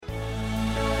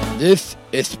This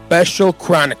is Special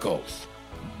Chronicles,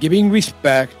 giving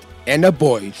respect and a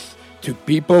voice to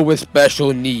people with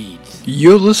special needs.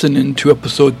 You're listening to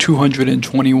episode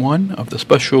 221 of the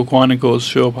Special Chronicles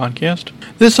Show podcast.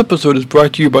 This episode is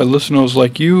brought to you by listeners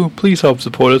like you. Please help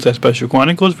support us at Special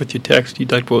Chronicles with your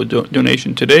tax-deductible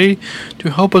donation today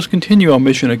to help us continue our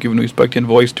mission of giving respect and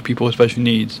voice to people with special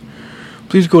needs.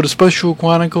 Please go to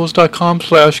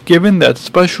specialchronicles.com/giving. That's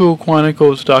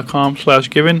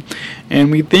specialchronicles.com/giving.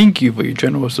 And we thank you for your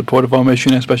generous support of our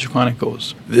mission at Special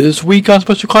Chronicles. This week on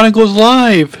Special Chronicles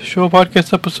Live, show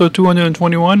podcast episode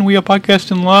 221, we are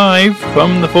podcasting live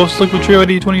from the First Liquid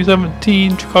Charity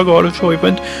 2017 Chicago Auto Show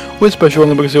event with Special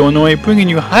Olympics Illinois, bringing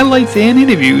you highlights and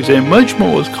interviews, and much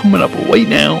more is coming up right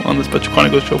now on the Special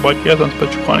Chronicles Show podcast on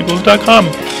specialchronicles.com.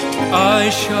 I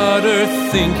shudder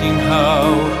thinking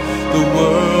how the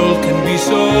world can be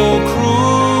so cruel.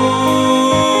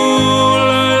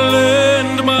 I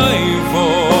lend my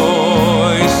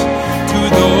voice to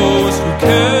those who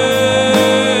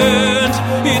can't.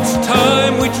 It's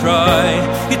time we try,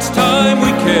 it's time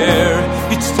we care,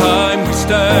 it's time we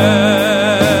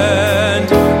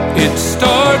stand. It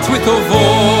starts with a voice.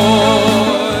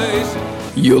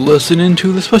 You're listening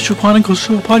to the Special Chronicles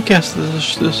Show podcast.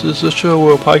 This is a show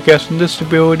where we're podcasting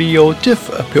disability or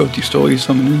disability stories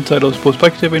from an insider's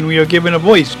perspective, and we are giving a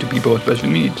voice to people with special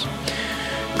needs.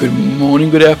 Good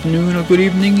morning, good afternoon, or good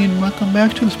evening, and welcome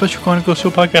back to the Special Chronicles Show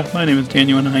podcast. My name is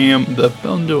Daniel, and I am the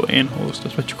founder and host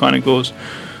of Special Chronicles.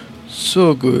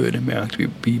 So good and back to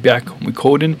be back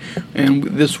recording, and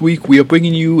this week we are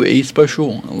bringing you a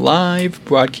special live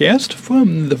broadcast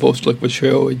from the First Liquid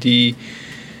Charity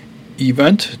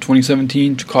event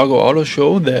 2017 Chicago Auto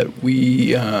Show that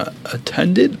we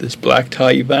attended, this black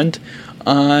tie event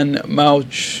on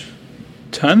March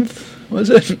 10th, was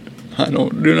it? I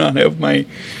do not have my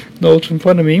notes in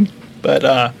front of me, but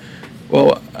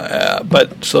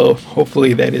so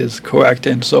hopefully that is correct,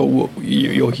 and so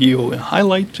you'll hear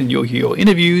highlights and you'll hear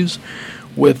interviews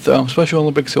with Special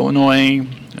Olympics Illinois,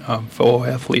 fellow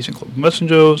athletes and club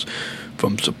messengers,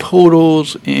 from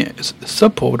supporters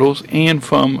and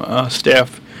from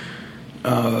staff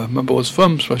members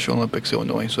from Special Olympics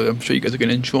Illinois. So I'm sure you guys are going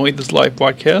to enjoy this live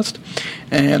broadcast,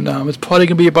 and it's probably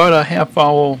going to be about a half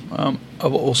hour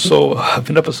or so of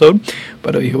an episode,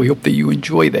 but we hope that you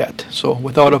enjoy that. So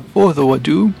without further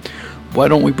ado, why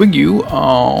don't we bring you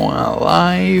a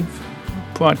live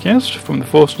broadcast from the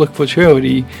First Liquid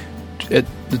Charity at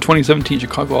the 2017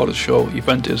 Chicago Auto Show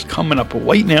event is coming up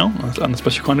right now on the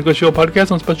Special Chronicles Show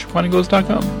podcast on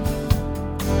specialchronicles.com.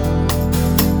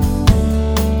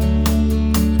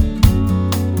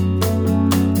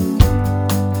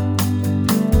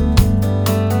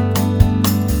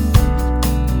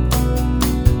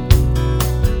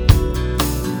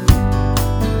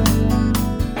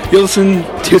 You're listening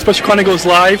to Special Chronicles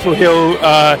Live. We're here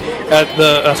at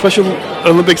the Special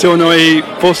Olympics Illinois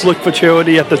First Look for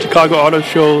Charity at the Chicago Auto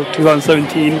Show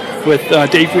 2017 with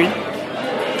Dave Green.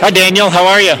 Hi, Daniel. How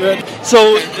are you? Good.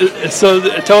 So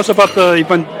tell us about the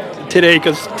event today,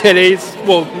 because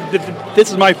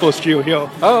this is my first year here.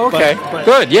 Oh, okay. But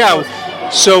good, yeah.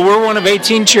 So we're one of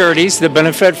 18 charities that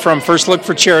benefit from First Look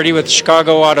for Charity with the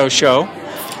Chicago Auto Show.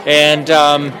 And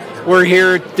we're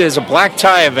here as a black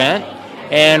tie event.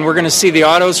 And we're going to see the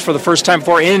autos for the first time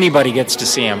before anybody gets to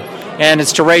see them. And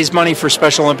it's to raise money for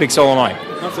Special Olympics Illinois.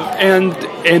 Awesome.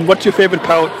 And what's your favorite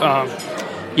part?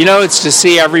 It's to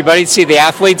see everybody, see the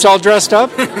athletes all dressed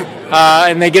up.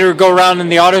 And they get to go around in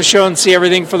the auto show and see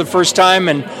everything for the first time.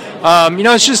 And,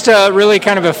 it's just really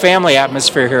kind of a family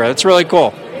atmosphere here. That's really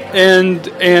cool.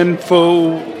 And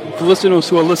for listeners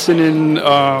who are listening,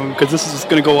 because this is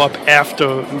going to go up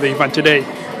after the event today,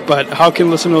 but how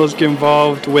can listeners get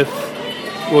involved with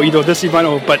either this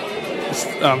event but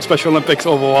Special Olympics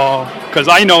overall? Because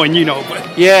I know and you know.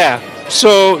 But yeah,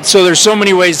 so there's so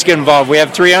many ways to get involved. We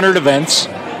have 300 events,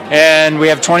 and we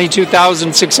have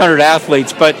 22,600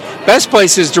 athletes. But best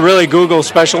place is to really Google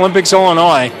Special Olympics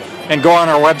Illinois and go on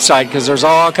our website, because there's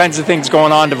all kinds of things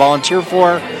going on to volunteer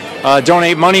for,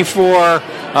 donate money for,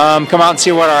 come out and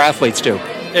see what our athletes do.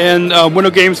 And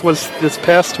Winter Games was this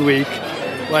past week,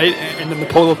 right? And then the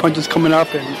polo punch is coming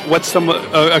up, and what's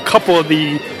a couple of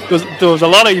there was a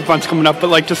lot of events coming up, but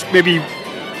like just maybe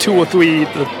 2 or 3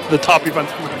 the top events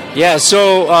coming up. Yeah,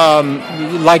 so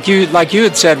like you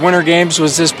had said, Winter Games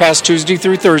was this past Tuesday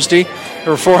through Thursday.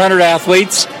 There were 400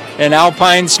 athletes in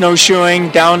alpine, snowshoeing,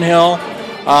 downhill,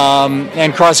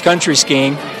 and cross-country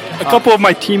skiing. A couple of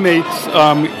my teammates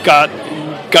got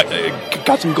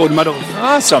some gold medals.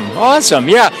 Awesome.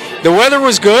 Yeah, the weather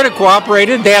was good. It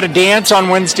cooperated. They had a dance on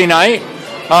Wednesday night.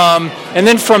 And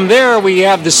then from there, we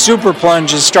have the super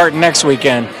plunges starting next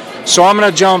weekend. So I'm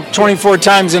going to jump 24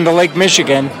 times into Lake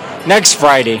Michigan next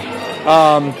Friday.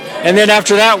 And then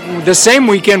after that, the same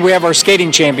weekend, we have our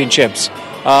skating championships.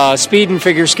 Speed and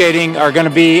figure skating are going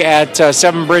to be at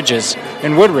Seven Bridges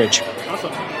in Woodridge.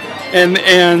 Awesome. And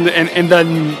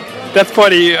then that's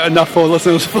probably enough for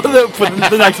listeners for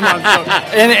the next month. So.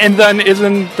 And then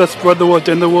isn't the Spread the Word,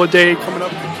 End the World Day coming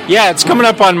up? Yeah, it's coming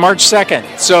up on March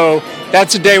 2nd. So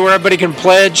that's a day where everybody can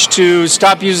pledge to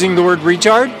stop using the word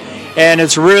retard. And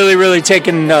it's really, really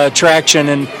taking traction,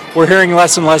 and we're hearing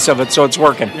less and less of it, so it's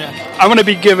working. Yeah. I'm going to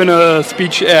be giving a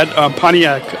speech at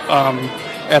Pontiac,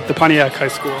 at the Pontiac High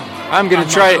School. I'm going to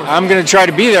try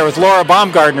to be there with Laura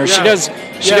Baumgartner. Yeah.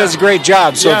 She does a great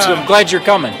job. So I'm glad you're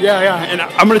coming. Yeah, and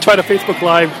I'm going to try to Facebook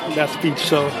Live that speech.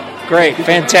 So great,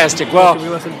 fantastic. Well,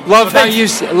 love how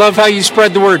you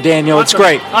spread the word, Daniel. Awesome. It's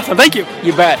great. Awesome, thank you.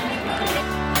 You bet.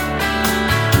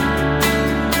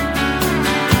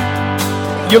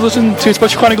 You're listening to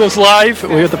Special Chronicles Live.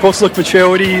 We're at the Post Look for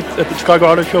Charity at the Chicago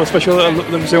Auto Show, Special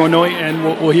Olympics Illinois, and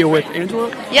we're here with Angela.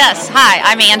 Yes, hi,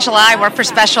 I'm Angela. I work for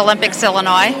Special Olympics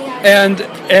Illinois. And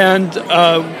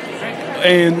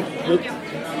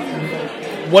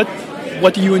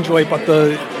what do you enjoy about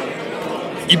the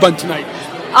event tonight?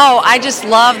 Oh, I just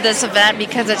love this event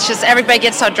because it's just everybody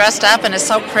gets so dressed up and it's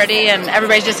so pretty and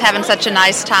everybody's just having such a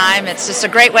nice time. It's just a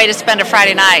great way to spend a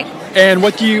Friday night. And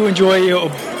what do you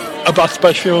enjoy about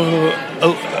Special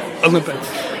Olympics?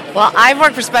 Well, I've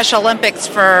worked for Special Olympics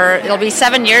it'll be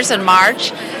 7 years in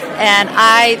March, and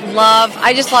I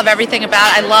just love everything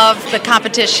about it. I love the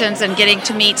competitions and getting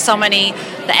to meet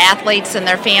the athletes and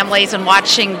their families and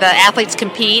watching the athletes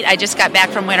compete. I just got back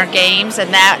from Winter Games,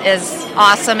 and that is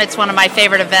awesome. It's one of my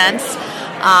favorite events.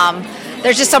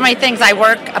 There's just so many things.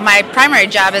 My primary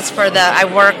job is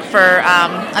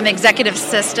I'm executive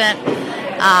assistant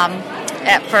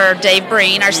for Dave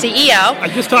Breen, our CEO. I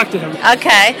just talked to him.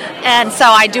 Okay, and so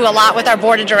I do a lot with our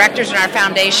board of directors and our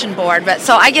foundation board. But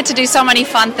so I get to do so many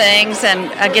fun things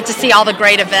and I get to see all the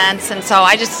great events, and so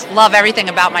I just love everything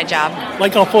about my job.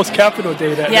 Like our first Capitol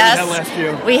Day that we had last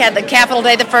year. We had the Capitol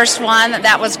Day, the first one.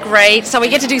 That was great. So we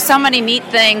get to do so many neat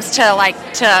things to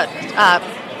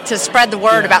spread the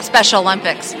word about Special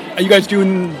Olympics. Are you guys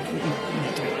doing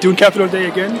Capitol Day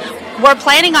again? We're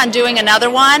planning on doing another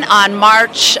one on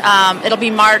March. It'll be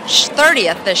March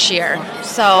 30th this year.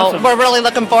 So awesome. We're really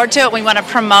looking forward to it. We want to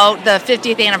promote the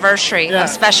 50th anniversary of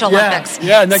Special Olympics.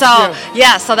 Yeah, next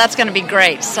year. So that's going to be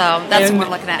great. So that's what we're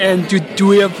looking at. And do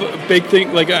we have a big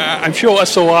thing? Like I'm sure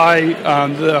SOI,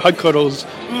 the Hug Cuddles.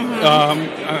 Mm-hmm.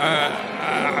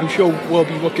 I'm sure we'll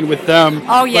be working with them.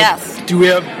 Oh yes. Do we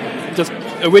have just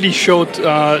a really short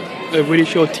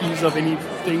tease of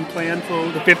anything planned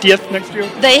for the 50th next year?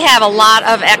 They have a lot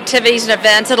of activities and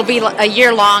events. It'll be a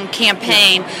year-long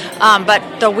campaign, but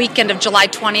the weekend of July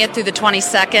 20th through the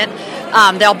 22nd,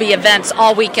 there'll be events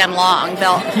all weekend long.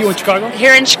 Here in Chicago?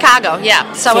 Here in Chicago,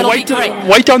 yeah. So it'll be great.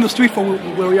 Right down the street from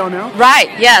where we are now? Right,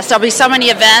 yes. There'll be so many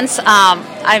events.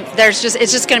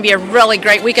 It's just going to be a really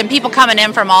great weekend. People coming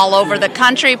in from all over the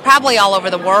country, probably all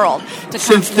over the world.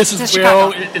 Since this is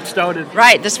where it started.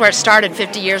 Right, this is where it started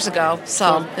 50 years ago.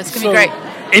 So it's going to be great.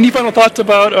 Any final thoughts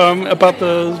about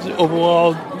the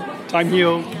overall time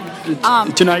here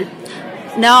tonight?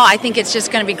 No, I think it's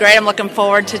just going to be great. I'm looking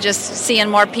forward to just seeing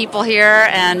more people here,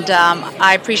 and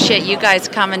I appreciate you guys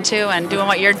coming too and doing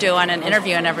what you're doing and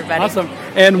interviewing everybody. Awesome.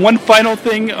 And one final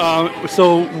thing,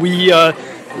 so we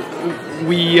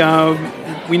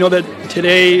know that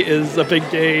today is a big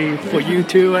day for you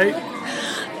too, right?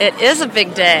 It is a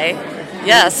big day.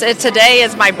 Yes, today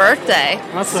is my birthday.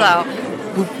 Awesome. So.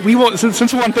 We won't, since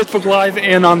we're on Facebook Live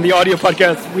and on the audio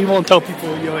podcast, we won't tell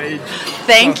people your age.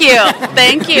 Thank you.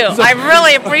 I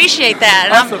really appreciate that.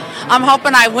 And awesome. I'm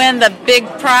hoping I win the big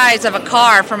prize of a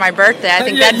car for my birthday. I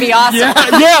think that'd be awesome.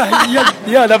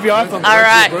 Yeah, that'd be awesome. All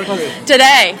right.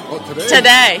 Today.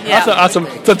 Today. Yeah. Awesome.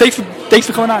 So thanks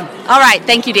for coming on. All right.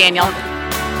 Thank you, Daniel.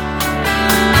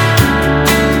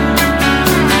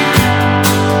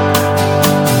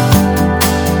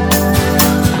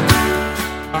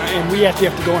 We actually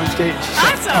have to go on stage.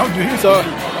 Awesome. So,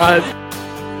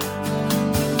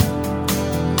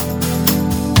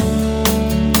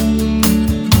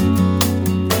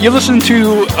 you're listening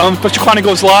to Special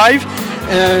Chronicles Live,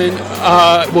 and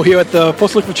we're here at the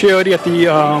Post Look for Charity at the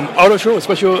Auto Show at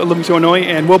Special Olympics Illinois,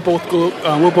 and we're both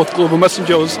global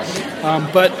messengers.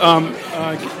 But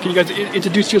can you guys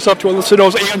introduce yourself to our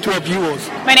listeners and to our viewers?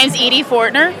 My name's Edie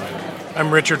Fortner.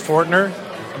 I'm Richard Fortner.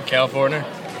 I'm Cal Fortner.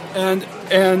 And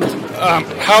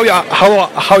how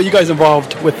are you guys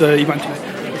involved with the event tonight?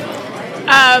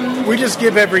 We just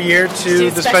give every year to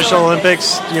the Special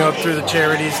Olympics, through the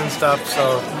charities and stuff,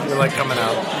 so we like coming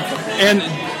out. And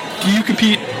do you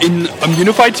compete in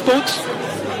unified sports?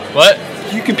 What?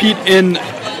 Do you compete in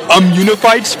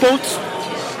unified sports?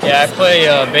 Yeah, I play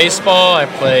baseball. I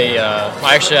play.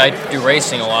 I do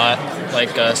racing a lot,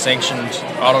 like sanctioned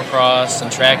autocross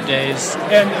and track days.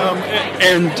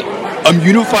 And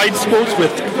unified sports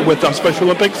with Special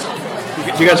Olympics.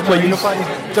 Do you guys play unified?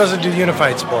 Doesn't do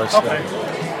unified sports. Okay. No.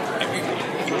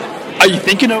 Are you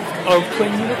thinking of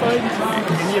playing unified?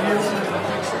 Any of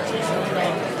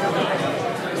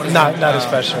you? Not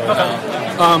especially. Okay.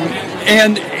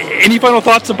 And any final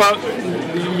thoughts about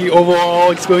the overall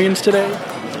experience today?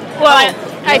 Well,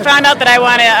 I found out that I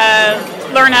want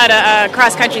to learn how to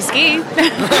cross-country ski.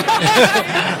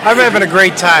 I'm having a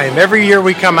great time. Every year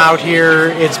we come out here,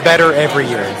 it's better every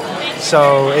year.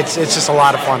 So it's just a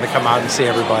lot of fun to come out and see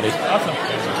everybody. Awesome.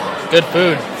 Good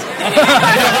food.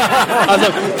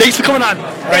 Awesome. Thanks for coming on. All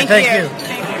right, thank you.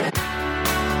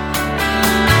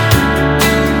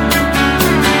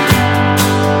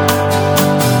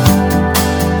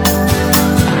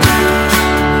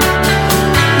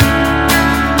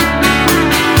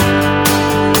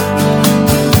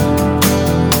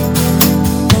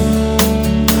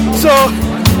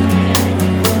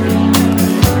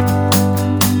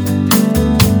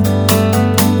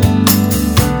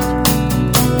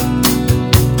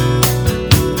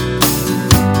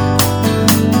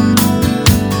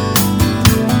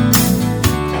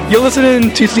 You're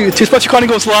listening to Special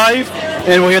Chronicles Live,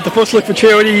 and we're at the First Look for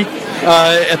Charity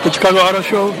at the Chicago Auto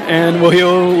Show, and we're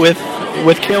here with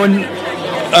Karen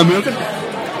American.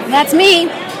 That's me.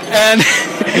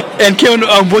 And Karen,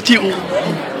 what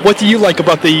do you like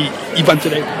about the event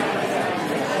today?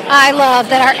 I love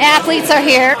that our athletes are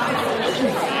here,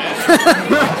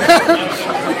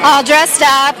 all dressed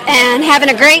up and having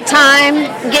a great time,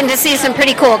 getting to see some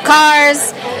pretty cool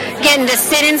cars, getting to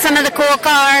sit in some of the cool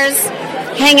cars,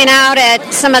 hanging out at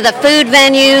some of the food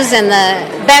venues and the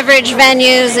beverage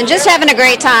venues, and just having a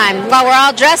great time while we're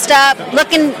all dressed up,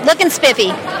 looking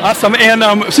spiffy. Awesome. And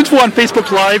since we're on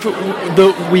Facebook Live,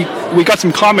 we got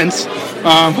some comments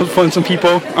from some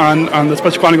people on the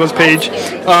Special Chronicles page.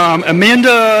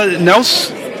 Amanda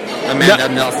Nelson.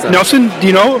 Do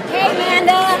you know? Hey,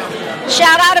 Amanda.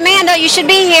 Shout out, Amanda. You should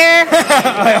be here.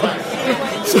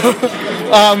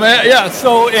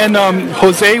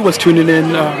 Jose was tuning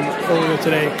in earlier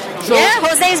today. So, yeah,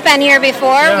 Jose's been here before.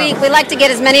 Yeah. We like to get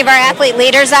as many of our athlete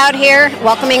leaders out here,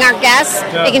 welcoming our guests,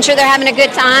 making sure they're having a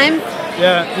good time.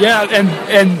 Yeah,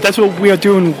 and that's what we are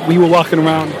doing. We were walking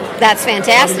around. That's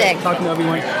fantastic. Talking to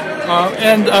everyone.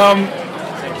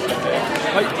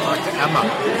 Emma.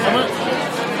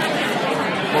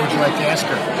 What would you like to ask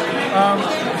her?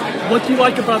 What do you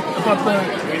like about the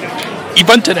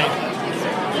event today?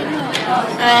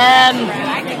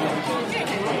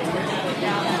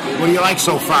 What do you like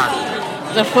so far?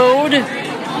 The food.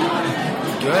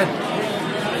 Good.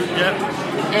 Yeah.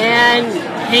 And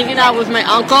hanging out with my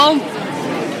uncle.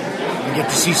 You get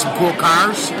to see some cool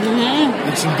cars. Mm-hmm.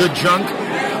 And some good junk.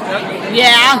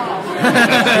 Yeah.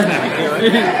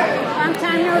 Long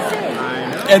time no see.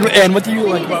 And what do you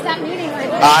like about?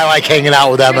 I like hanging out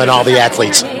with them and all the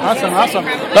athletes.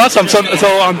 Awesome. So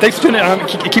thanks for tuning in.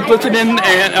 Keep listening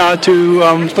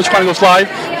to Special Chronicles Live.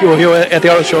 You're here at the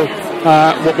Auto Show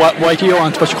right here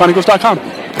on SpecialChronicles.com.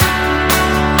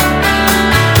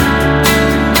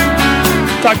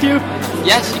 Talk to you?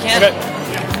 Yes, you can. Okay.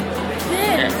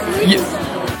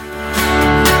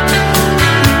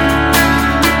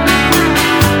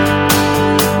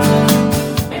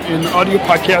 In audio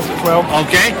podcast as well.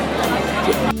 Okay.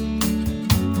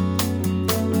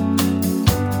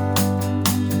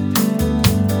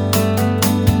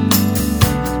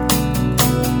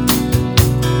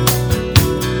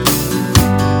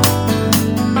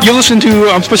 You're listening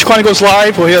to Special Chronicles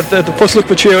Live. We're here at the First Look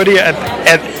for Charity at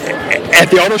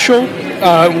the Auto Show.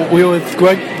 We're with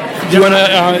Greg. Do you want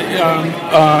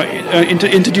to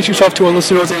introduce yourself to our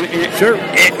listeners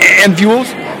and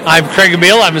viewers? I'm Craig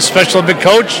Emile. I'm a Special Olympic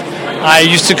coach. I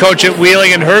used to coach at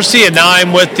Wheeling and Hersey, and now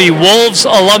I'm with the Wolves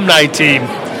alumni team.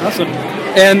 Awesome.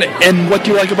 And what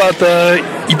do you like about the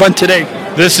event today?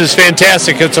 This is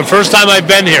fantastic. It's the first time I've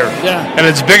been here. Yeah. And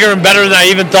it's bigger and better than I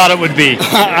even thought it would be.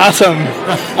 Awesome.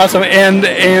 And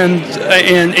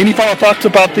any final thoughts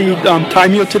about the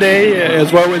time here today,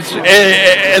 as well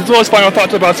as final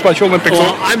thoughts about Special Olympics?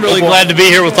 Well, I'm really glad to be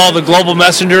here with all the global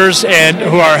messengers and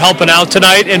who are helping out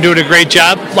tonight and doing a great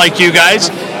job, like you guys,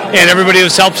 and everybody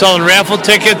who's helped selling raffle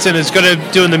tickets and is going to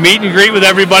doing the meet and greet with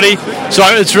everybody. So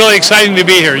it's really exciting to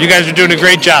be here. You guys are doing a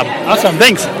great job. Awesome.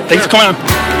 Thanks for coming on.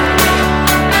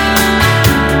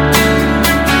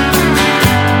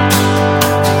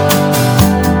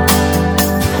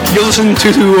 You're listening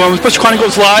to Special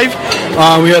Chronicles Live.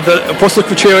 We had the Post-Look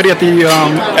for Charity at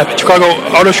the Chicago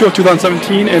Auto Show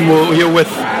 2017, and we're here with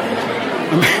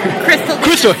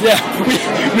Crystal. Yeah,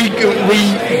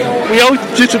 we all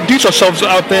introduce ourselves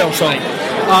out there. So,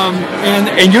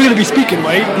 and you're going to be speaking,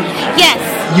 right? Yes.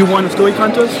 You won a story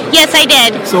contest? Yes, I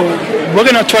did. So we're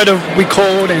going to try to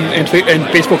record and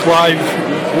Facebook Live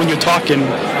when you're talking.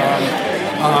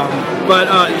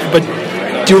 But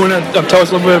do you want to tell us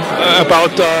a little bit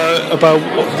about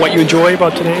what you enjoy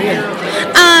about today?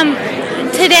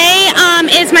 Today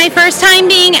is my first time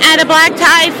being at a Black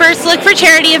Tie First Look for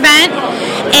Charity event,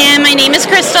 and my name is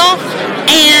Crystal,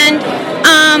 and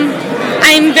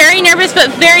I'm very nervous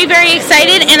but very, very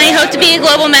excited, and I hope to be a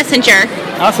global messenger.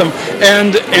 Awesome.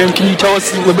 And can you tell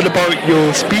us a little bit about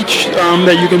your speech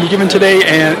that you're going to be giving today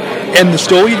and the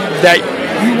story that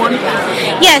you won?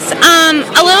 Yes,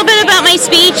 a little bit about my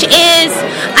speech is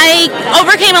I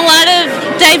overcame a lot of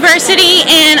diversity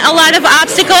and a lot of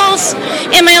obstacles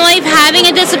in my life having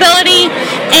a disability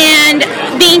and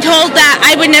being told that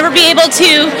I would never be able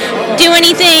to do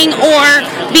anything or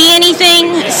be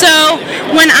anything. So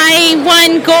when I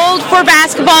won gold for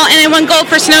basketball and I won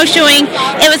gold for snowshoeing,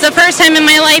 it was the first time in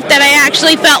my life that I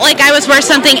actually felt like I was worth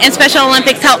something, and Special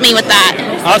Olympics helped me with that.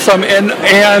 Awesome. And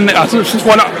since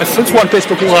one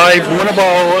Facebook Live, one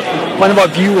of our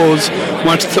viewers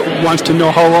wants to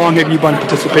know how long have you been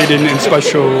participating in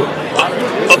Special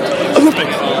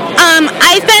Olympics?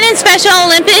 I've been in Special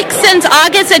Olympics since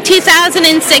August of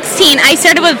 2016. I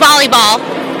started with volleyball.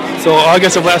 So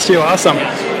August of last year, awesome.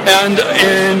 And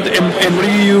what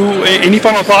do you? Any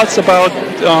final thoughts about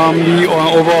the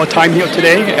overall time here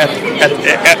today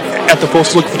at the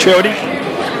Post-Look for Charity?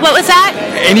 What was that?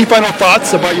 Any final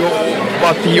thoughts about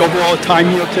the overall time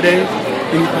here today?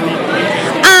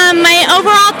 My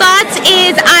overall thoughts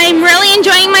is I'm really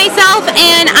enjoying myself,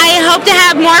 and I hope to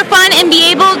have more fun and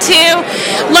be able to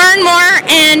learn more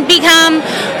and become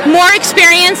more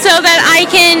experienced so that I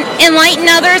can enlighten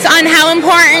others on how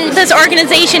important this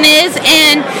organization is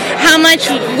and how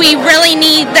much we really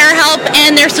need their help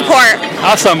and their support.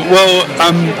 Awesome. Well,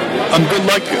 good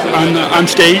luck on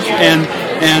stage and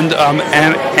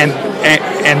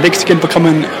thanks again for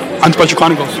coming on Special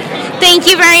Chronicles. Thank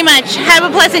you very much. Have a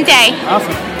pleasant day.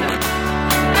 Awesome.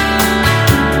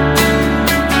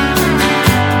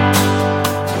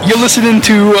 You're listening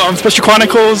to Special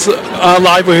Chronicles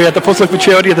live. We're here at the Post-Look for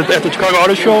Charity at the Chicago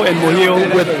Auto Show, and we're here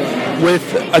with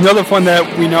another one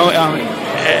that we know, Alex.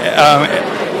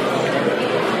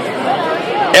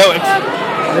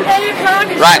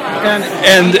 Right.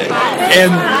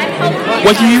 And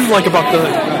what do you like about the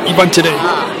event today?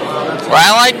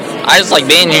 I just like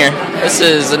being here. This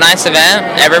is a nice event.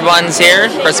 Everyone's here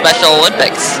for Special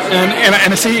Olympics. And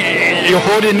I see you're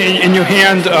holding in your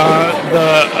hand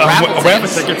the raffle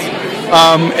tickets.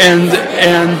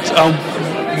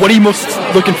 What are you most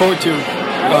looking forward to?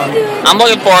 I'm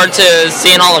looking forward to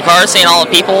seeing all the cars, seeing all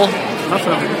the people.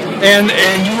 Awesome. And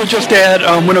you were just at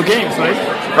Winter Games, right?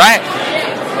 Right.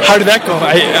 How did that go?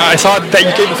 I saw that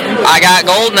you gave a speech. I got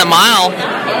gold in a mile.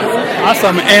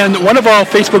 Awesome. And one of our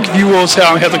Facebook viewers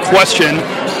has a question.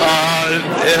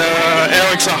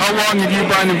 Alex, how long have you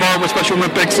been involved with Special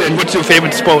Olympics, and what's your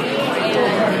favorite sport?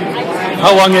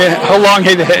 How long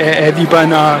have you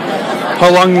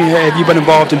been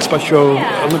involved in Special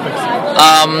Olympics?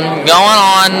 Going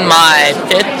on my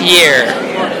 5th year.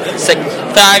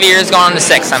 5 years going on to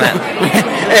 6, I'm at.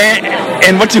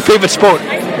 and what's your favorite sport?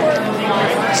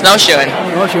 Snowshoeing.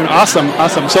 Snowshoeing,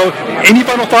 awesome. So, any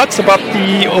final thoughts about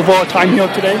the overall time here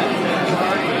today?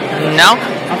 No.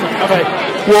 Okay.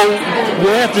 Well,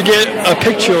 we'll have to get a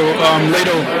picture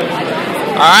later.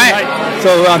 All right.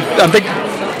 So,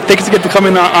 thanks again for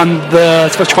coming on the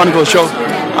Special Chronicles show.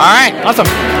 All right. Awesome.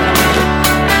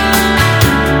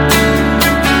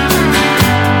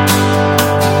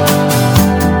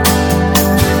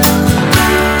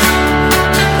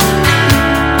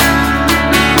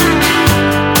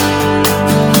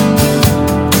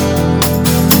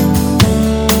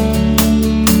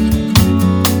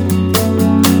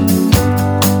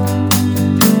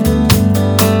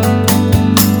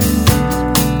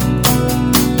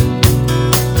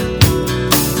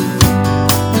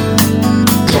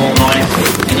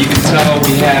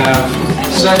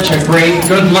 Such a great,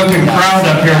 good-looking crowd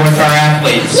up here with our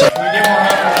athletes.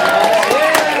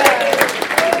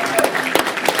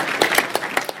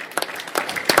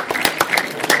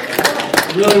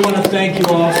 I really want to thank you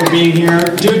all for being here.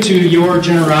 Due to your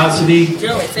generosity,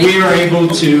 we are able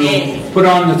to put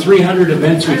on the 300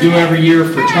 events we do every year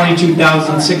for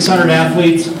 22,600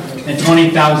 athletes and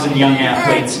 20,000 young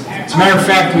athletes. As a matter of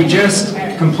fact, we just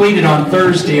completed on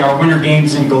Thursday our Winter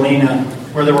Games in Galena,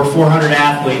 where there were 400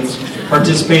 athletes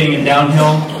participating in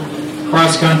downhill,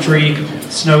 cross-country,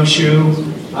 snowshoe,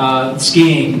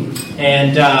 skiing.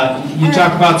 And you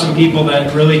talk about some people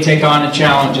that really take on a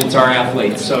challenge. It's our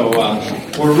athletes. So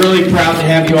we're really proud to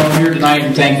have you all here tonight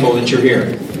and thankful that you're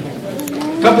here.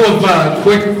 A couple of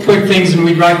quick things, and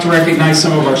we'd like to recognize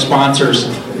some of our sponsors.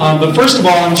 But first of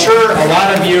all, I'm sure a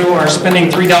lot of you are spending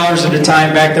 $3 at a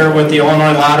time back there with the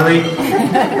Illinois Lottery.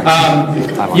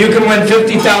 You can win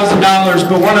 $50,000,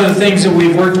 but one of the things that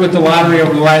we've worked with the lottery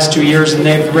over the last 2 years, and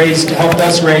they've helped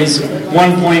us raise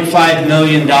 $1.5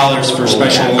 million for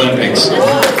Special Olympics.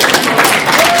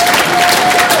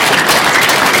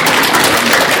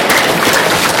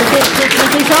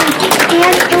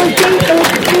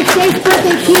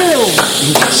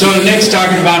 So Nick's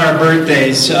talking about our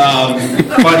birthdays,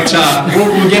 but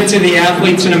we'll get to the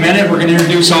athletes in a minute. We're going to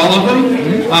introduce all of them.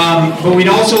 But we'd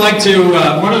also like to,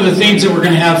 one of the themes that we're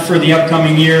going to have for the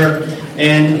upcoming year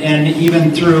and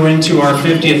even through into our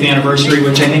 50th anniversary,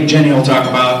 which I think Jenny will talk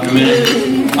about in a minute,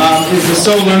 is the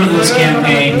So Limitless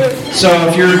campaign. So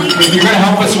if you're going to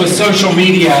help us with social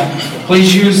media,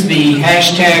 please use the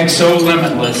hashtag So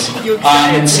Limitless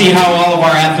and see how all of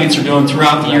our athletes are doing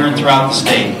throughout the year and throughout the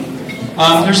state.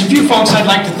 There's a few folks I'd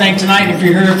like to thank tonight. If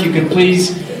you're here, if you could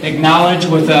please acknowledge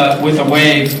with a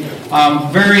wave.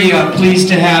 Very pleased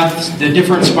to have the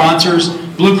different sponsors: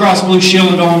 Blue Cross Blue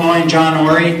Shield of Illinois and John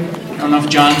Ory. I don't know if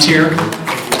John's here.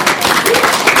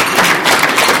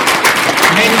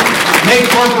 Meg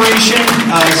Corporation,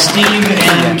 Steve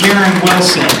and Karen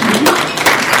Wilson.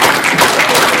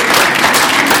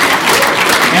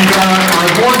 And our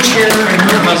board chair and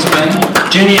her husband,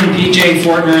 Jenny and PJ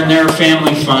Fortner, and their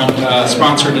family fund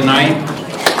sponsor tonight.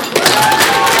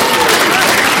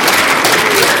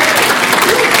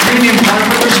 Union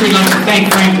Carpenters, we'd like to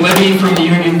thank Frank Libby from the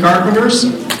Union Carpenters.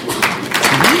 And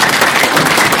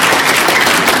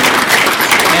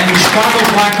Chicago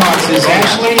Blackhawks, is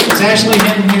Ashley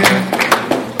in here?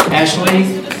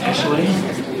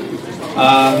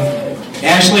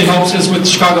 Ashley helps us with the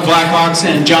Chicago Blackhawks,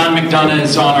 and John McDonough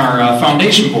is on our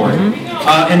foundation board.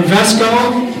 Invesco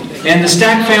and the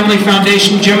Stack Family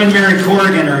Foundation, Jim and Mary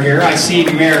Corrigan are here. I see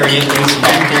Mary at least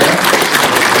back there.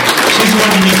 She's the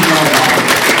one you need to know about.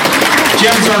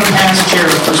 Jim's our past chair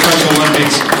for Special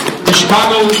Olympics. The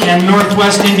Chicago and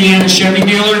Northwest Indiana Chevy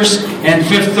dealers and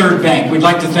Fifth Third Bank. We'd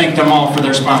like to thank them all for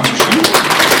their sponsorship.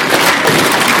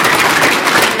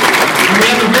 And we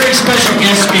have a very special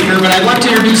guest speaker, but I'd like to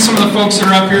introduce some of the folks that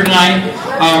are up here tonight.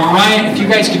 Ryan, if you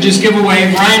guys could just give a wave.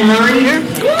 Ryan Murray,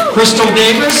 Crystal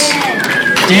Davis,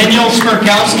 Daniel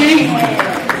Smirkowski,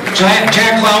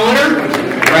 Jack Lowwitter,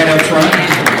 right up front,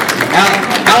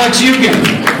 Alex Eugen,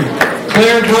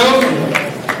 Claire Grove,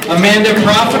 Amanda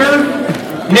Profiter,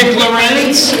 Nick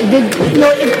Lorenz,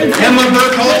 Emma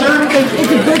Burkhalter.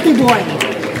 It's a birthday boy.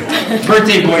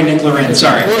 Birthday boy Nick Lorenz,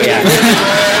 sorry.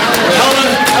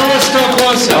 Ella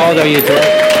Stoklosa. How old are you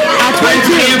today? Brent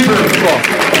Camper.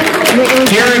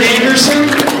 Garrett Anderson.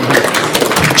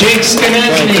 Jake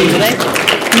Skanechny.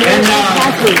 And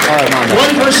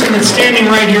one person that's standing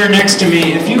right here next to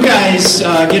me, if you guys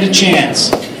get a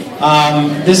chance,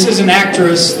 this is an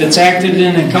actress that's acted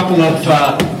in a couple of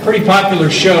pretty popular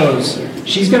shows.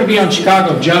 She's going to be on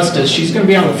Chicago Justice. She's going to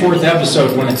be on the 4th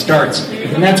episode when it starts,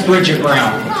 and that's Bridget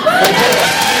Brown.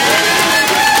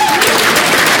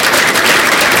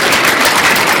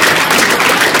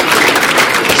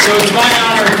 So it's my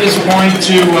honor at this point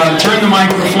to turn the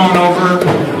microphone over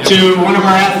to one of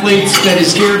our athletes that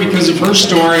is here because of her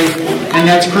story, and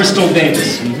that's Crystal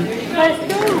Davis.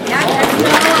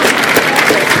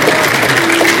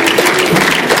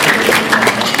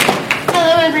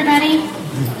 Hello, everybody.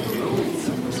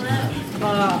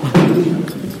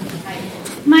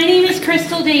 My name is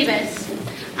Crystal Davis.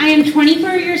 I am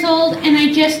 24 years old, and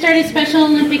I just started Special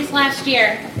Olympics last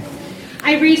year.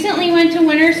 I recently went to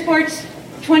Winter Sports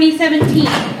 2017.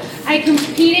 I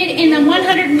competed in the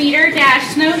 100-meter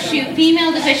dash snowshoe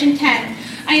female division 10.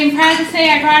 I am proud to say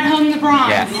I brought home the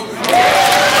bronze. Yeah.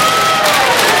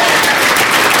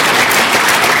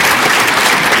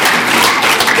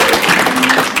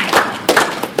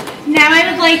 Now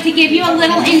I would like to give you a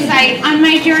little insight on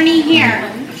my journey here.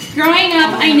 Growing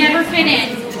up, I never fit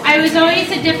in. I was always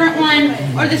a different one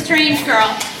or the strange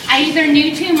girl. I either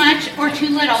knew too much or too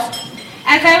little.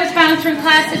 As I was bounced from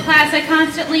class to class, I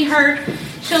constantly heard,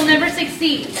 "She'll never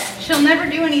succeed. She'll never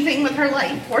do anything with her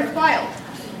life worthwhile."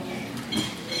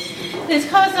 This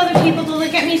caused other people to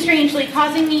look at me strangely,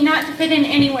 causing me not to fit in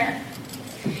anywhere.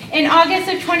 In August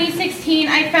of 2016,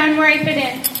 I found where I fit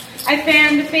in. I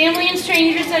found family and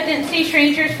strangers that didn't stay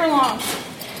strangers for long.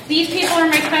 These people are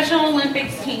my Special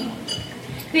Olympics team.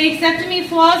 They accepted me,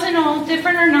 flaws and all,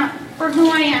 different or not, for who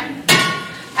I am.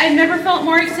 I've never felt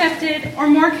more accepted or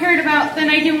more cared about than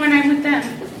I do when I'm with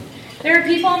them. There are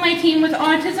people on my team with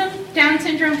autism, Down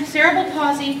syndrome, cerebral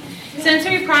palsy,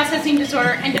 sensory processing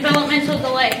disorder, and developmental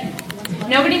delay.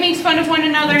 Nobody makes fun of one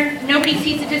another. Nobody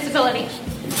sees a disability.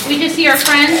 We just see our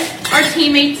friends, our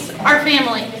teammates, our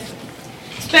family.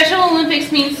 Special Olympics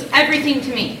means everything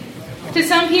to me. To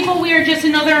some people, we are just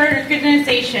another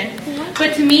organization.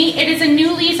 But to me, it is a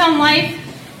new lease on life.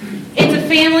 It's a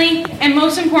family, and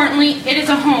most importantly, it is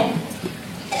a home.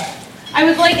 I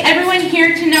would like everyone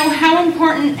here to know how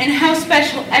important and how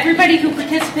special everybody who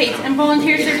participates and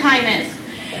volunteers their time is.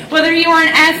 Whether you are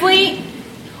an athlete,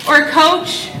 or a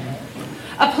coach,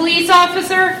 a police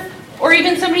officer, or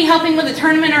even somebody helping with a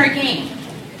tournament or a game.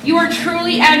 You are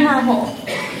truly admirable.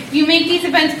 You make these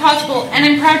events possible, and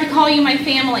I'm proud to call you my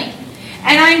family.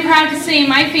 And I'm proud to say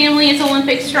my family is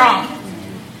Olympic strong.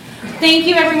 Thank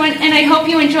you, everyone, and I hope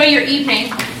you enjoy your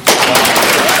evening.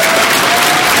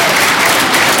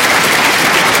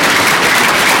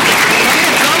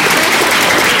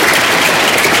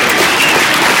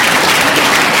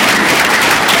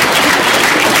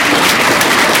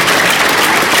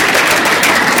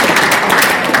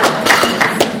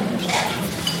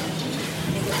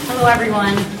 Hello,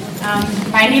 everyone.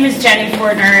 My name is Jenny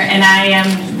Fortner, and I am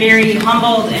very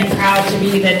humbled and proud to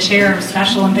be the chair of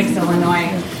Special Olympics Illinois.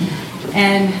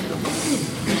 And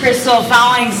Crystal,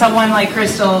 following someone like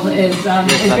Crystal is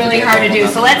really hard to do.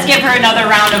 So let's give her another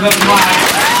round of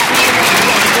applause.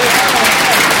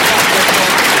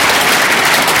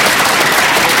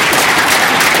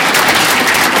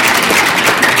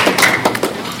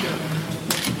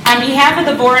 On behalf of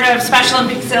the Board of Special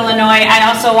Olympics Illinois, I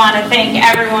also want to thank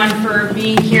everyone for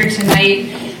being here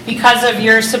tonight. Because of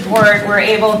your support, we're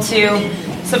able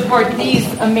to support these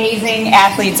amazing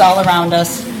athletes all around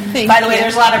us. By the way,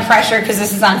 there's a lot of pressure because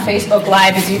this is on Facebook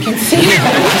Live, as you can see.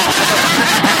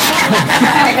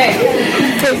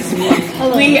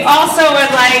 We also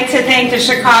would like to thank the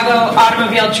Chicago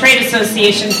Automobile Trade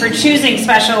Association for choosing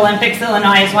Special Olympics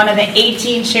Illinois as one of the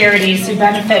 18 charities who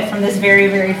benefit from this very,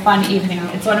 very fun evening.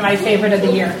 It's one of my favorite of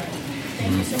the year.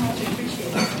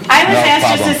 I was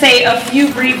asked just to say a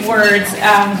few brief words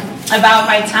about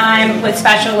my time with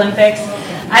Special Olympics.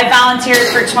 I volunteered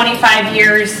for 25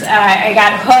 years. I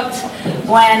got hooked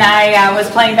when I was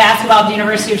playing basketball at the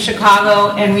University of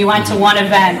Chicago, and we went to one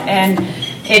event, and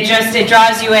it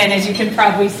draws you in, as you can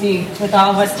probably see with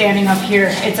all of us standing up here.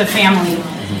 It's a family.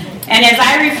 And as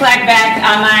I reflect back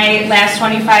on my last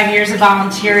 25 years of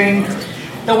volunteering,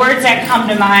 the words that come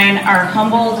to mind are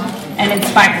humbled and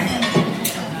inspired.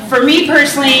 For me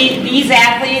personally, these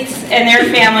athletes and their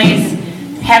families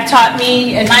have taught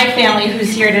me and my family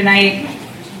who's here tonight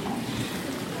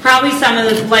probably some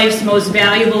of life's most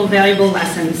valuable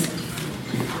lessons.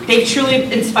 They've truly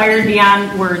inspired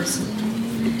beyond words.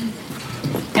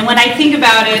 And when I think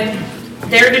about it,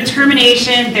 their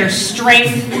determination, their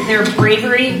strength, their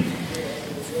bravery,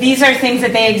 these are things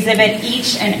that they exhibit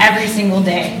each and every single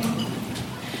day.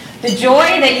 The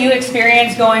joy that you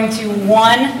experience going to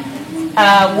one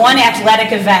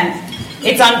athletic event,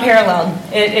 it's unparalleled.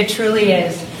 It truly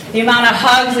is. The amount of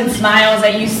hugs and smiles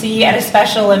that you see at a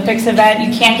Special Olympics event,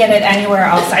 you can't get it anywhere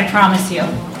else, I promise you.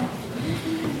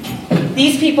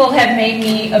 These people have made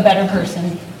me a better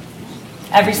person.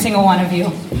 Every single one of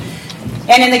you.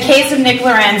 And in the case of Nick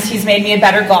Lorenz, he's made me a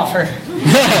better golfer.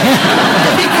 Because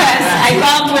I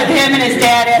golfed with him and his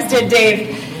dad, as did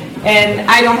Dave, and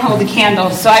I don't hold a candle.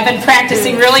 So I've been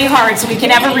practicing really hard so we can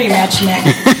have a rematch,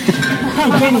 Nick.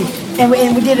 And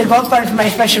we did a golf outing for my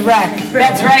special rec.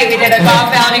 That's right, we did a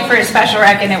golf outing for a special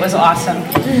rec, and it was awesome.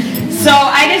 So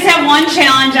I just have one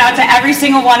challenge out to every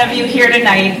single one of you here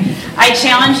tonight. I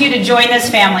challenge you to join this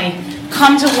family.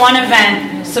 Come to one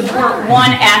event, support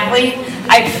one athlete.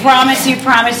 I promise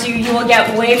you, you will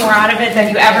get way more out of it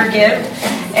than you ever give,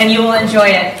 and you will enjoy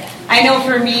it. I know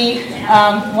for me,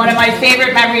 one of my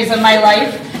favorite memories of my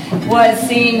life was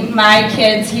seeing my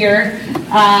kids here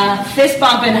fist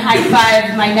bump and high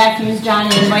five my nephews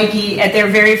Johnny and Mikey at their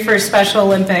very first Special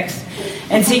Olympics,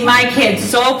 and seeing my kids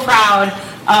so proud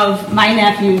of my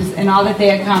nephews and all that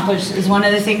they accomplished is one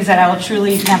of the things that I will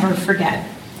truly never forget.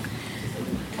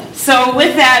 So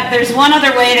with that, there's one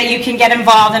other way that you can get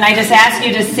involved, and I just ask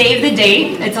you to save the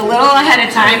date. It's a little ahead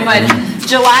of time, but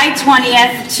July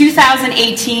 20th,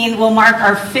 2018 will mark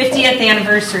our 50th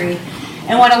anniversary.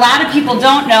 And what a lot of people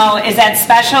don't know is that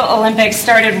Special Olympics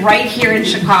started right here in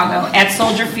Chicago at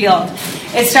Soldier Field.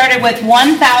 It started with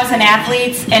 1,000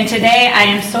 athletes, and today I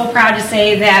am so proud to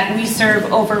say that we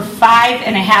serve over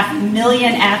 5.5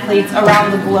 million athletes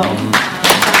around the globe.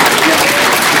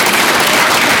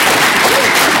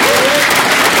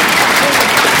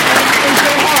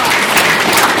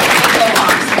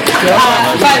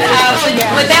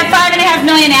 With that 5.5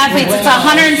 million athletes, it's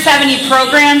 170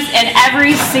 programs, and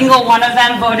every single one of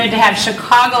them voted to have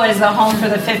Chicago as the home for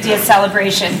the 50th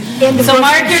celebration. So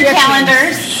mark your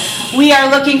calendars. We are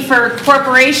looking for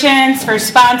corporations, for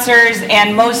sponsors,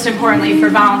 and most importantly for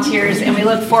volunteers, and we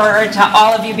look forward to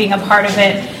all of you being a part of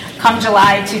it come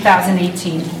July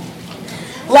 2018.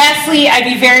 Lastly, I'd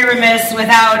be very remiss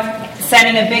without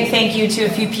sending a big thank you to a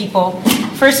few people.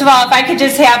 First of all, if I could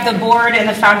just have the board and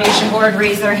the foundation board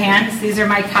raise their hands. These are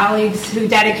my colleagues who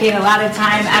dedicate a lot of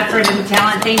time, effort, and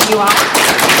talent. Thank you all.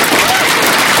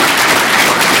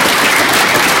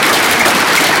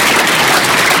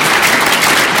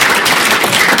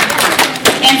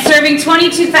 And serving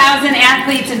 22,000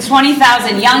 athletes and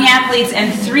 20,000 young athletes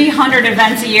and 300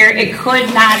 events a year, it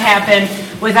could not happen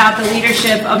without the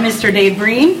leadership of Mr. Dave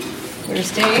Breen.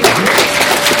 There's Dave.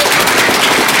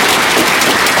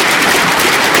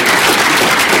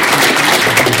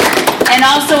 And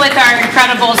also with our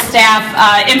incredible staff.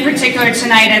 In particular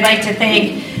tonight, I'd like to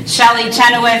thank Shelly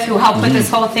Chenoweth, who helped put this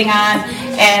whole thing on,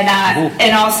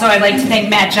 and also I'd like to thank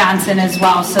Matt Johnson as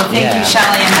well. So thank you,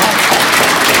 Shelly and Matt.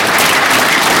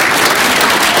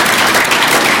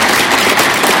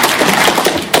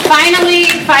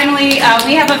 Finally,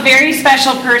 we have a very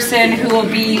special person who will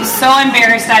be so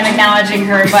embarrassed I'm acknowledging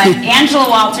her, but Angela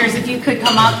Walters, if you could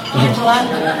come up, Angela.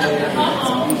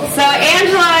 So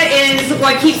Angela is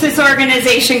what keeps this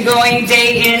organization going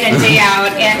day in and day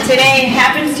out, and today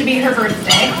happens to be her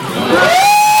birthday.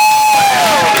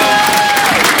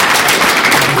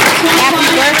 Happy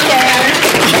birthday.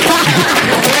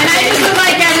 And I just would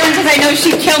like everyone, because I know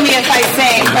she'd kill me if I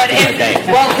sang, but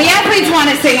well, the athletes want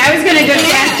to sing. I was going to just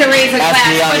ask to raise a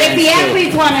class, but if the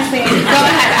athletes want to sing, go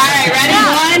ahead. All right, ready?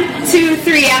 1, 2,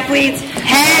 3, athletes.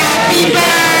 Happy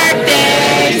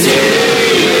birthday to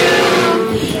you.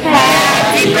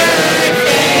 Happy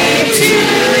birthday to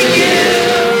you.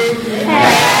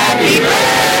 Happy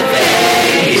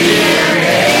birthday, dear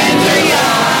Andrea.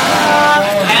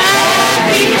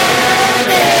 Happy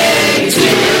birthday to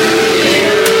you.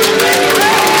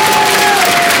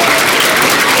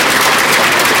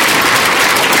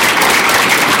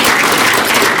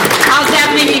 I'll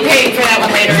definitely be paying for that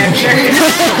one later, I'm sure.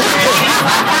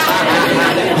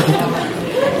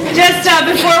 Just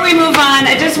before we move on,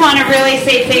 I just want to really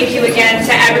say thank you again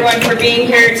to everyone for being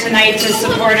here tonight to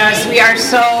support us. We are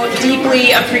so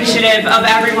deeply appreciative of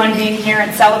everyone being here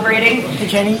and celebrating. Hey,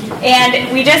 Jenny.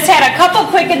 And we just had a couple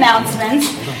quick announcements,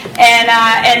 and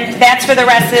that's for the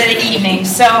rest of the evening.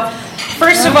 So,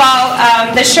 first of all,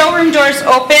 the showroom doors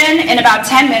open in about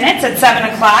 10 minutes at 7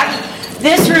 o'clock.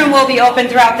 This room will be open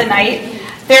throughout the night.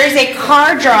 There's a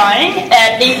car drawing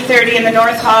at 8:30 in the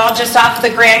North Hall, just off the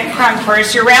Grand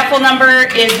Concourse. Your raffle number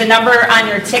is the number on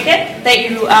your ticket that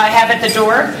you have at the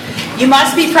door. You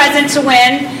must be present to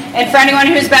win, and for anyone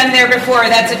who's been there before,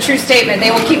 that's a true statement.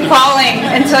 They will keep calling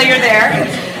until you're there.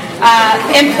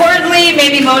 Importantly,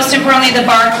 maybe most importantly, the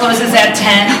bar closes at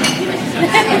 10.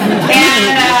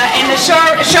 And the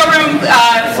showroom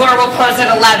floor will close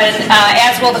at 11,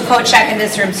 as will the coat check in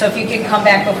this room, so if you can come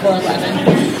back before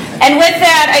 11. And with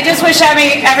that, I just wish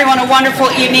everyone a wonderful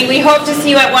evening. We hope to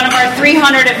see you at one of our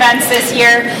 300 events this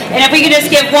year. And if we could just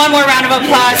give one more round of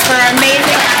applause for our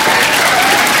amazing efforts.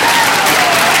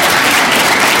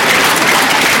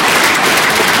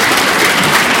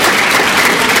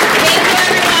 Thank you,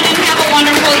 everyone, and have a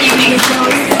wonderful evening.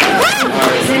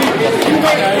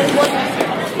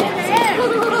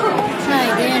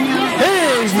 Hi, Daniel.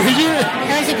 Hey, Bridget.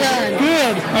 How's it going?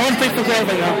 Good. I want to take the call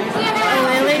right now. Oh,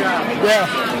 really? Yeah.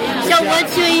 So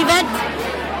what's your event?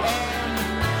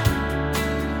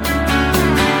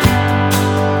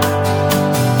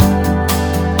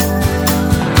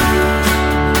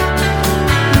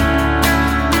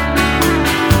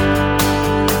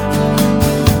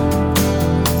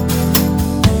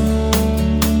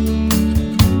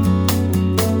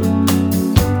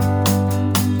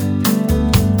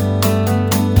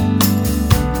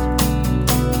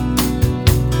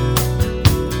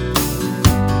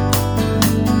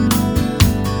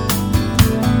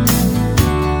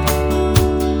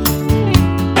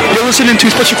 Listening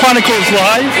to Special Chronicles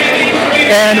Live,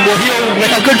 and we're here with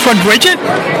our good friend Bridget.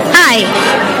 Hi.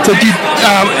 So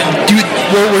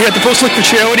we're here at the Post Liquor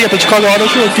Charity at the Chicago Auto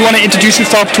Show. Do you want to introduce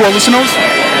yourself to our listeners?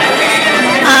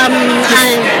 I'm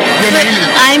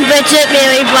Bridget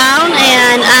Mary Brown,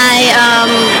 and I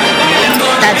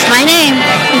That's my name.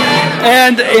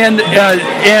 And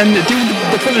doing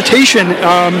the presentation,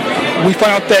 we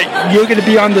found out that you're going to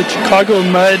be on the Chicago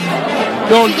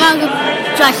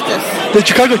Justice. The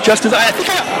Chicago Justice. I think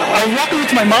I was walking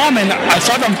with my mom and I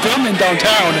saw them filming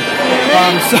downtown.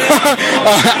 So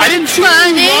I didn't see.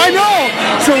 I know.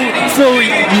 So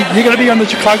you're going to be on the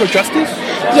Chicago Justice?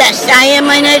 Yes, I am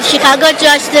on the Chicago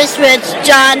Justice with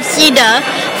John Cedar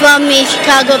from the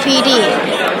Chicago PD.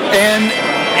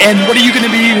 And what are you going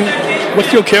to be?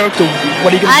 What's your character?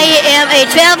 What are you going to be? I am a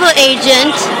travel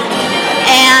agent,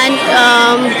 and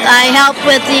I help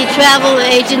with the travel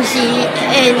agency,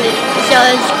 and so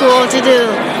it's cool to do.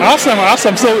 Awesome.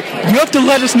 So you have to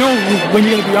let us know when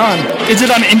you're going to be on. Is it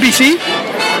on NBC?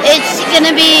 It's going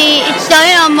to be, it's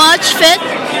starting on March 5th,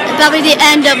 probably the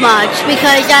end of March,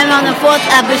 because I'm on the 4th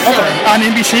episode. Okay. On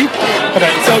NBC? Okay,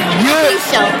 so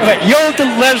you'll have to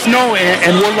let us know,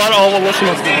 and we'll let all the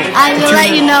listeners know. I will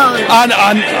let you know. On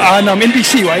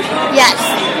NBC, right? Yes.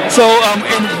 So,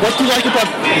 and what do you like about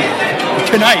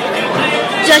tonight?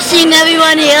 Just seeing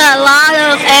everyone here, a lot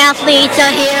of athletes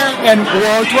are here. And we're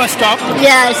all dressed up?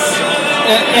 Yes.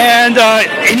 And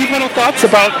any final thoughts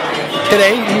about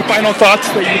today? Any final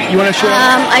thoughts that you want to share?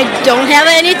 I don't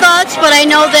have any thoughts, but I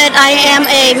know that I am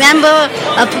a member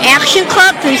of Action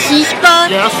Club through CSPA,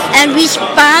 yes. And we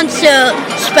sponsor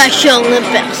Special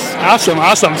Olympics. Awesome.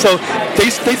 So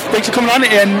thanks for coming on,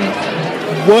 and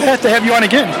we'll have to have you on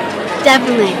again.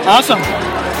 Definitely. Awesome.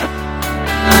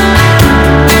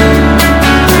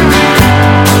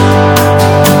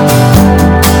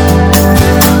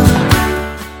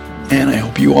 And I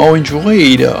hope you all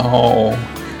enjoyed our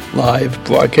live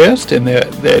broadcast, and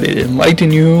that it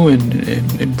enlightened you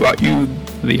and brought you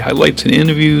the highlights and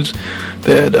interviews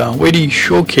that really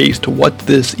showcased what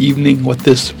this event,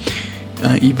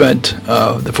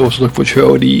 the First Look for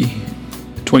Charity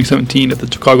 2017 at the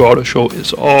Chicago Auto Show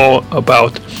is all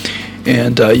about,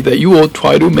 and that you will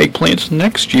try to make plans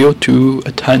next year to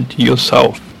attend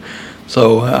yourself.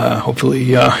 So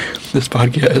hopefully this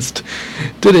podcast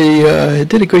did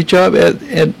a great job at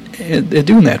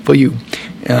doing that for you,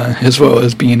 as well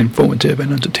as being informative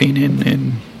and entertaining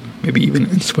and maybe even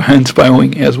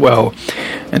inspiring as well,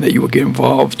 and that you will get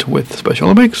involved with Special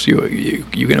Olympics. You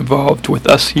get involved with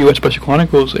us here at Special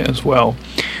Chronicles as well.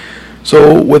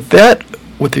 So with that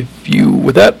being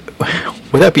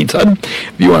said,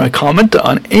 if you want to comment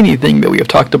on anything that we have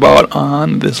talked about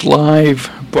on this live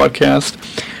broadcast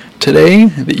today,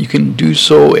 that you can do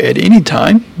so at any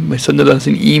time by sending us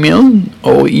an email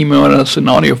or emailing us an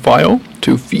audio file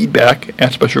to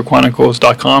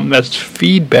feedback@specialchronicles.com. That's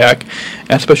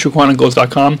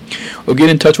feedback@specialchronicles.com. Or get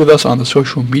in touch with us on the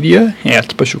social media at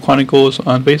Special Chronicles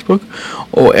on Facebook,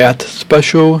 or at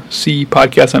Special C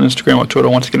Podcast on Instagram or Twitter.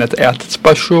 Once again, that's at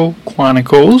Special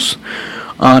Chronicles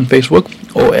on Facebook,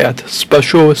 or at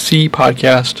Special C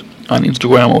Podcast on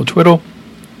Instagram or Twitter.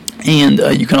 And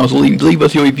you can also leave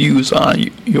us your reviews on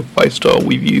your 5-star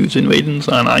reviews and ratings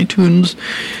on iTunes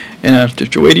and on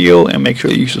Stitcher Radio, and make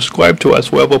sure you subscribe to us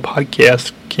wherever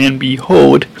podcasts can be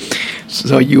heard,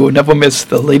 so you will never miss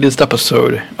the latest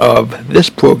episode of this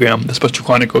program, the Special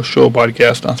Chronicles Show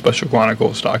podcast on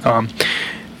SpecialChronicles.com.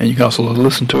 And you can also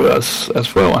listen to us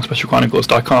as well on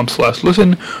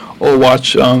SpecialChronicles.com/listen, or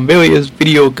watch various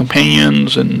video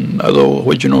companions and other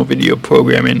original video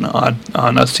programming on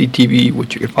SCTV,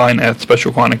 which you can find at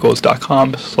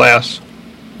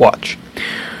SpecialChronicles.com/watch.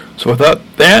 So with that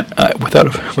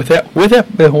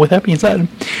being said,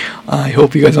 I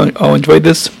hope you guys all enjoyed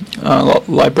this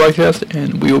live broadcast,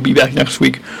 and we will be back next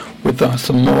week with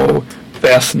some more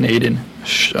fascinating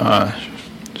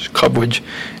coverage.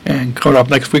 And coming up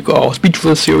next week, our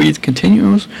Speechless series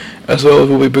continues, as well as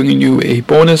we'll be bringing you a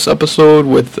bonus episode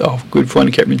with our good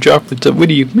friend Captain Jeff. It's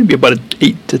maybe about an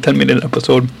 8 to 10 minute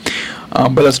episode,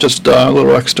 but that's just a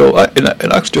little extra,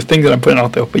 an extra thing that I'm putting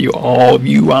out there for you all of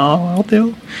you out there.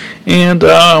 And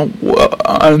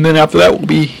then after that, we'll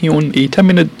be hearing a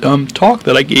 10-minute talk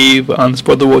that I gave on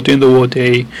Spread the Word to End the War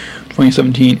Day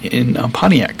 2017 in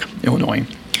Pontiac, Illinois.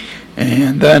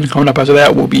 And then coming up after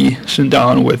that, we'll be sitting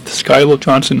down with Skylar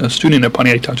Johnson, a student at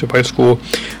Pontiac Township High School,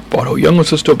 about her younger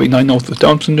sister being diagnosed with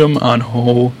Down syndrome, on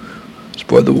her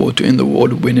Spread the Word to End the War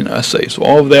winning essay. So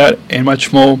all of that and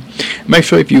much more. Make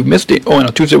sure if you missed it, on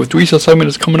a Tuesday with Teresa segment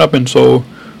is coming up, and so,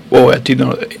 depending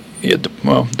on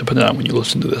when you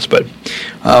listen to this, but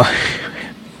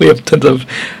we have tons of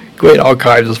great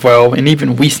archives as well, and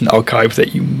even recent archives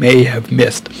that you may have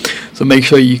missed. So make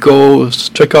sure you go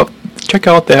check out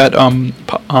that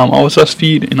RSS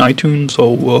feed in iTunes,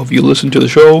 or if you listen to the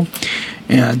show,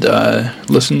 and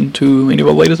listen to any of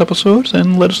our latest episodes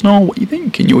and let us know what you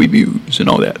think and your reviews and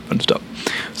all that fun stuff.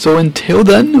 So until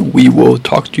then, we will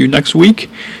talk to you next week,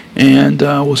 and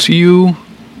we'll see you.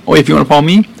 Or if you want to follow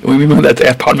me, remember that's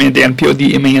at PodmanDan,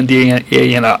 PodmanDan,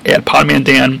 at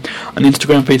PodmanDan on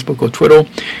Instagram, Facebook, or Twitter,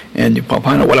 and you can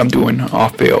find out what I'm doing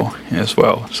off air as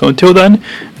well. So until then,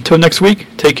 until next week,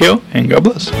 take care and God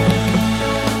bless.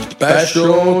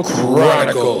 Special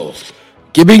Chronicles,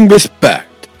 giving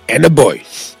respect and a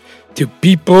voice to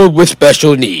people with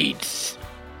special needs.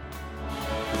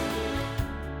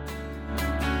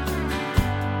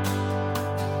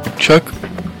 Chuck,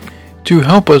 to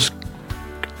help us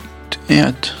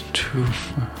I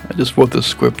just wrote the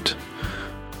script.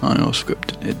 I know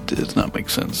script. It does not make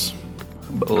sense.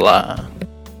 Blah.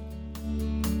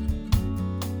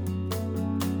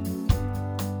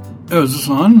 Oh, is this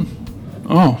on?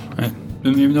 Oh, I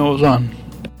didn't even know it was on.